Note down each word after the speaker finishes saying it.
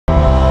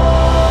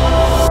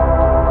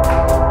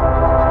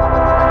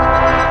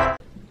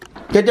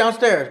Get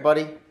downstairs,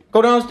 buddy.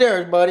 Go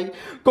downstairs, buddy.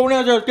 Go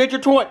downstairs. Get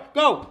your toy.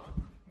 Go.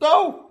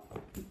 Go.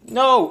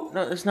 No,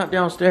 it's not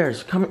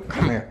downstairs. Come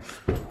here.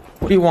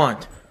 What do you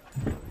want?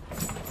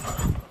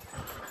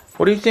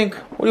 What do you think?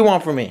 What do you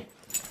want from me?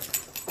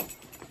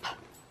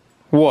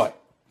 What?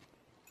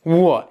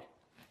 What?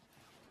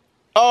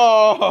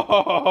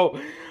 Oh,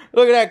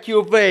 look at that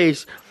cute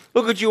face.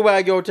 Look at you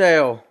wag your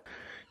tail.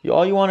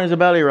 All you want is a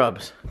belly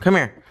rubs. Come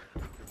here.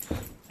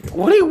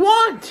 What do you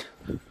want?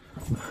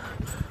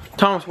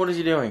 Thomas, what is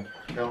he doing?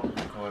 Don't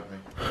go with me.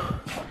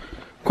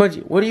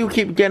 Quincy, what do you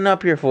keep getting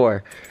up here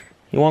for?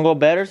 You want to go to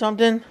bed or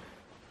something?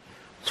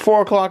 It's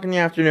 4 o'clock in the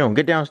afternoon.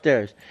 Get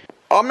downstairs.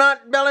 I'm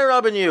not belly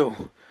rubbing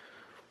you.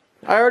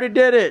 I already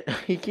did it.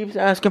 He keeps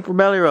asking for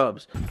belly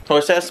rubs.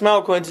 What's that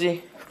smell,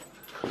 Quincy?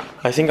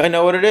 I think I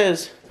know what it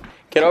is.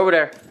 Get over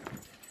there.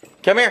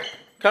 Come here.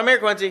 Come here,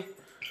 Quincy.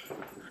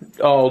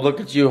 Oh,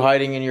 look at you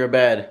hiding in your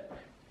bed.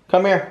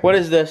 Come here. What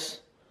is this?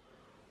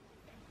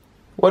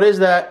 What is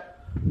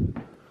that?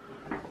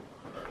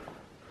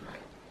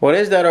 What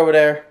is that over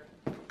there?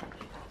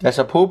 That's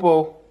a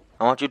poo-poo.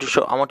 I want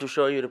to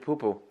show you the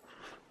poo-poo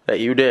that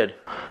you did.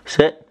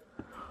 Sit.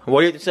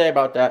 What do you have to say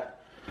about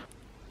that?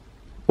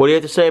 What do you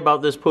have to say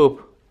about this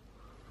poop?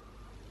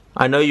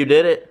 I know you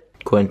did it.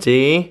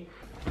 Quincy,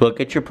 look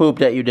at your poop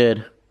that you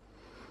did.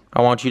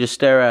 I want you to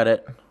stare at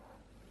it.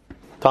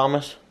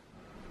 Thomas?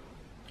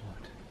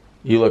 What?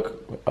 You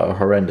look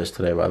horrendous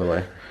today, by the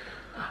way.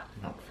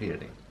 I'm not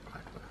feeling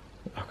like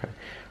that. Okay.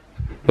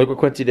 Look what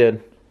Quincy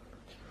did.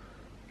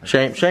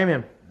 Shame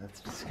him.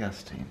 That's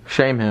disgusting.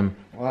 Shame him.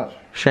 What?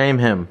 Shame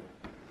him.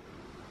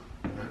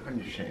 How can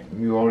you shame?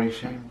 You already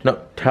shamed?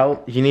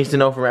 No, he needs to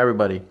know from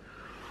everybody.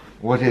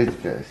 What is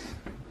this?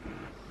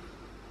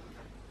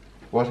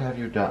 What have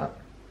you done?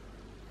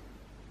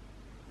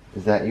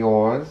 Is that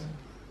yours?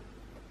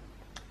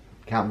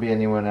 Can't be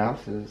anyone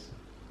else's.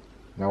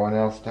 No one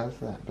else does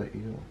that but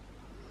you.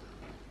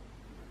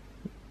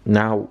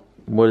 Now,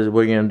 what are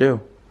you gonna do?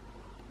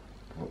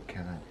 What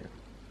can I do?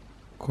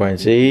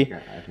 Quincy, I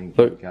think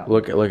look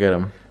at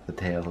him. The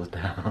tail is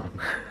down.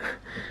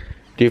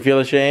 Do you feel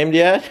ashamed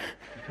yet?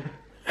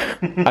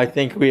 I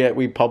think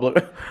we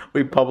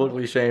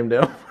publicly shamed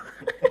him.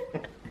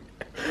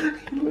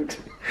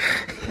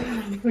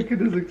 Look at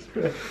his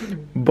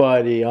expression.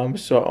 Buddy, I'm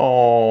so.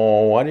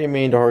 Oh, I didn't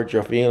mean to hurt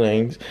your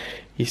feelings.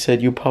 He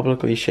said you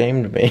publicly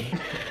shamed me.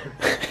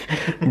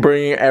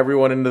 Bringing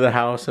everyone into the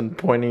house and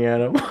pointing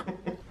at him.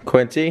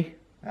 Quincy,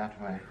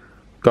 That way.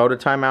 go to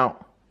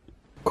timeout.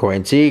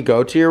 Quincy,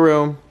 go to your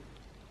room.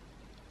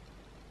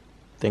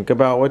 Think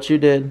about what you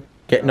did.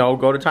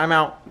 Go to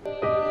timeout.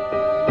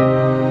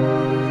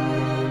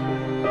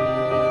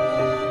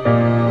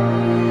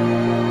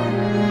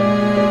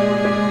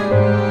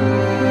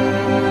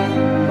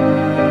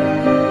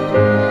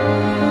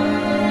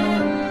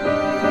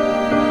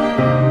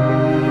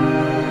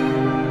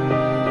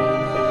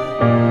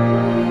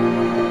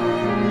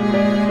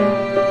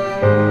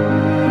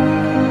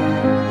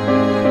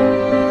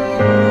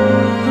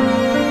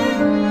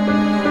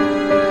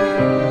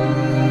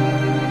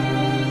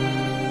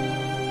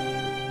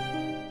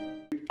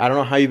 I don't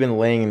know how you've been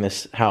laying in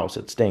this house.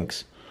 It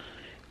stinks.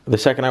 The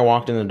second I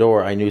walked in the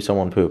door, I knew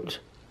someone pooped.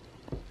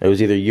 It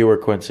was either you or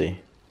Quincy.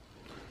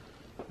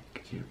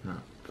 Could you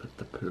not put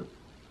the poop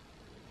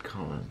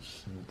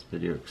comments in this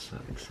video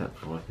except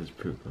for his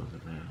poop over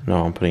there?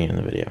 No, I'm putting it in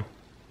the video.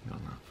 You're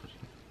not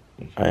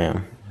putting it. I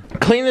am.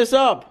 Clean this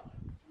up!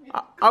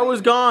 I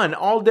was gone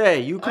all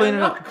day. You clean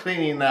it up. I'm not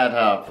cleaning that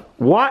up.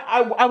 Why?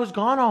 I was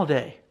gone all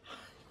day.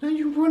 No,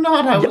 you were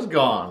not. I was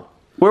gone.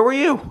 Where were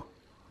you?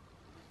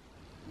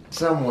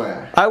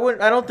 Somewhere. I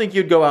don't think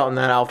you'd go out in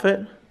that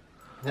outfit.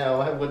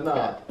 No, I would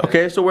not.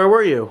 Okay, so where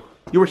were you?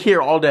 You were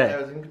here all I day.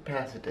 was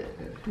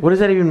incapacitated. What does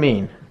that even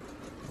mean?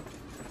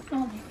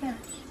 Oh my gosh.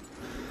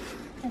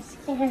 I'm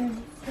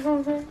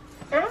scared.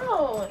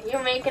 Ow!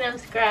 You're making him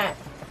scratch.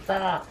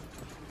 Stop.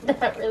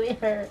 That really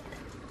hurt.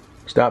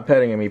 Stop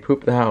petting him. He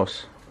pooped the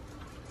house.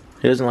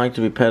 He doesn't like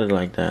to be petted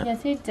like that.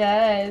 Yes, he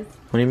does.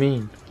 What do you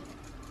mean?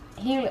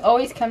 He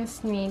always comes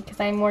to me because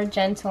I'm more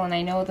gentle and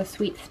I know the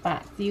sweet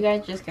spots. You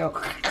guys just go.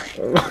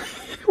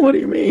 What do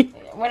you mean?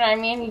 What I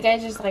mean, you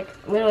guys just like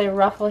literally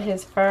ruffle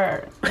his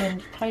fur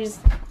and probably just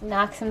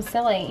knocks him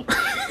silly.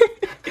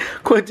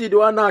 Quincy,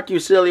 do I knock you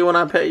silly when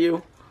I pet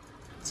you?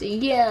 So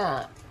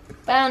yeah,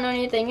 but I don't know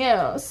anything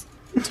else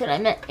until I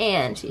met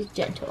Anne. She's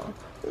gentle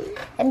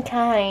and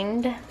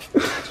kind.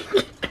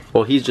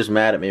 Well, he's just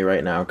mad at me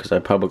right now because I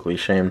publicly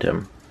shamed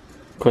him.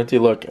 Quincy,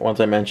 look, once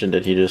I mentioned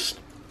it, he just...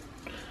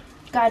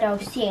 got all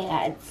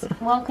sad.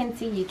 Well,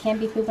 Quincy, you can't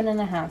be pooping in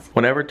the house.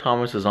 Whenever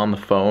Thomas is on the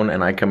phone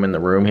and I come in the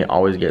room, he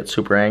always gets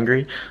super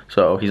angry.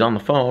 So he's on the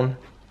phone,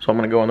 so I'm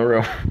gonna go in the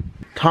room.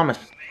 Thomas,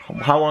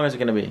 how long is it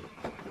gonna be?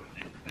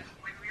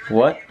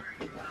 What?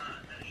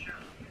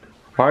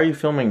 Why are you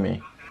filming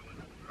me?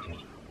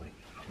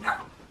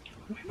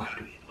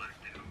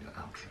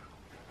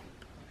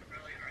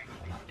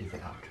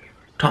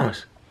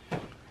 Thomas,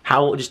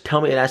 just tell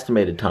me an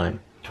estimated time.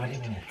 20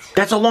 minutes.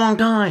 That's a long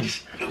time.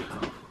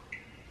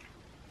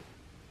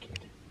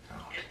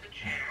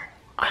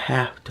 I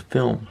have to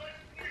film.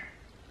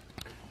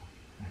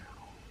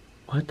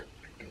 What?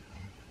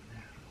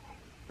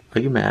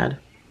 Are you mad?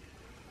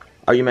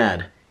 Are you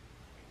mad?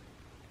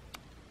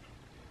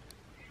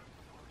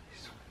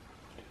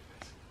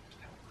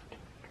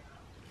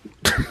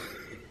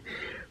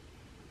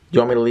 Do you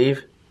want me to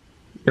leave?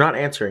 You're not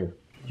answering.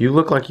 You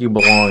look like you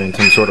belong in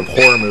some sort of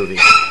horror movie.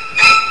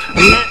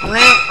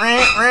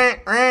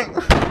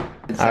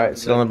 Alright,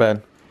 sit on the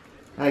bed.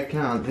 I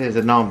can't. There's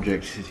an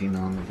object sitting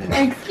on the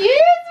bed. Excuse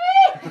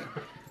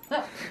me?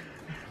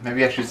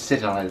 Maybe I should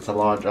sit on it. It's a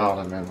large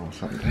ottoman or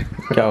something.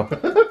 Go.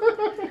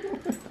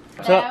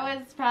 That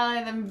was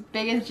probably the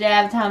biggest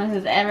jab Thomas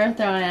has ever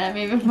thrown at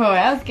me before.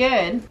 That was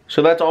good.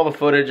 So that's all the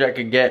footage I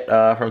could get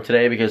from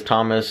today because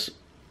Thomas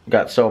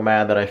got so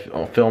mad that I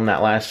filmed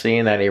that last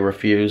scene that he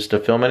refused to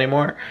film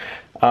anymore.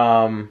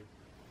 And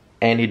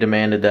he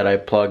demanded that I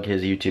plug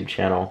his YouTube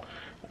channel.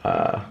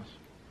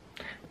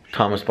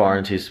 Thomas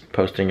Barnes, he's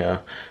posting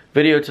a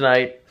video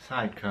tonight.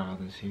 Sidecar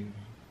this evening.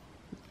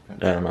 I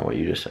don't know what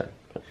you just said.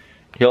 But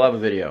he'll have a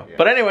video. Yeah.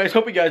 But anyways,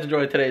 hope you guys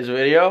enjoyed today's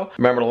video.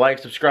 Remember to like,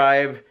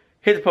 subscribe,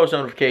 hit the post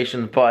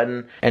notifications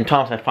button. And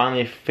Thomas, I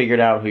finally figured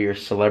out who your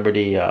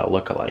celebrity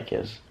lookalike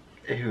is.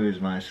 Who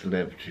is my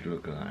celebrity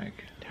lookalike?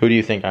 Who do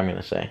you think I'm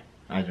gonna say?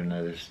 I don't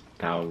know, there's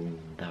thousands.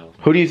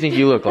 Who do you think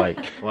you look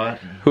like? What?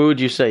 Who would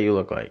you say you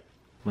look like?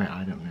 Well,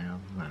 I don't know.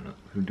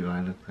 Who do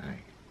I look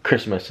like?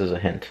 Christmas is a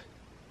hint.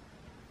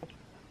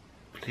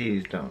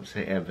 Please don't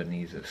say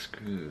Ebenezer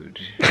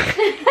Scrooge.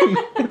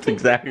 That's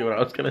exactly what I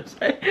was gonna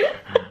say.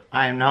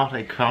 I am not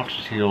a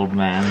crotchety old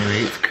man who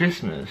hates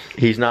Christmas.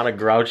 He's not a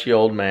grouchy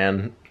old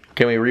man.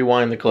 Can we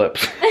rewind the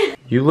clips?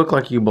 You look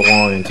like you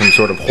belong in some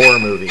sort of horror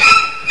movie.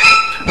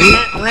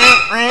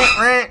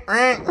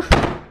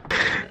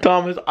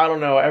 Thomas, I don't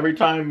know. Every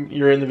time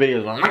you're in the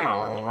videos,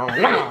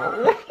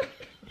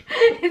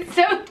 It's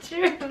so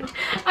true.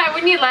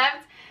 When you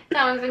left,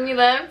 Thomas, when you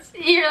left,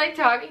 you're like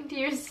talking to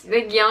your,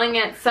 like yelling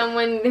at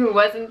someone who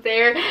wasn't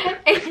there,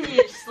 and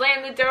you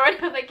slam the door, and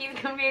I was like, he's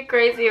gonna be a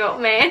crazy old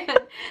man.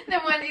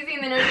 Then once you see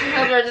the nursing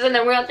home, or just in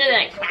the wheelchair, they're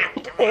like,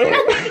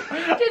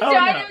 just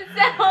trying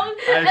himself.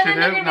 And then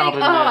they're gonna be like,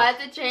 oh, I have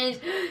to change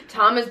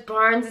Thomas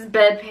Barnes'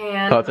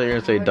 bedpan. Oh, I thought you were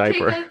gonna say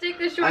diaper. Take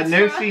the short A straw.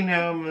 nursing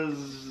home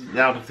is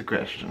out of the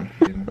question.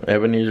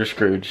 Ebenezer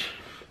Scrooge.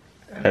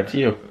 That's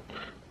you.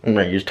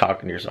 You're just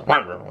talking to yourself.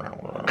 Sound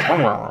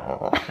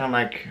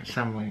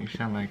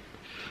like.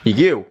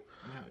 You.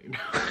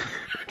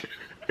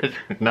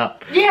 No.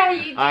 Yeah,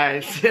 you. I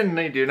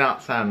certainly do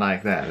not sound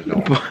like that at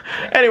all.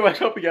 Anyways,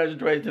 hope you guys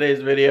enjoyed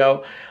today's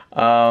video.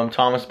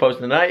 Thomas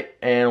posted tonight,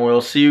 and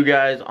we'll see you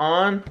guys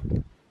on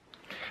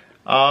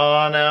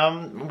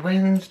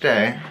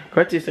Wednesday.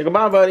 Quincy, say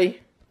goodbye,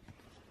 buddy.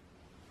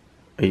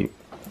 Are you?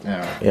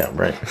 No. Yeah,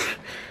 right.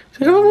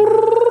 Say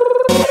goodbye.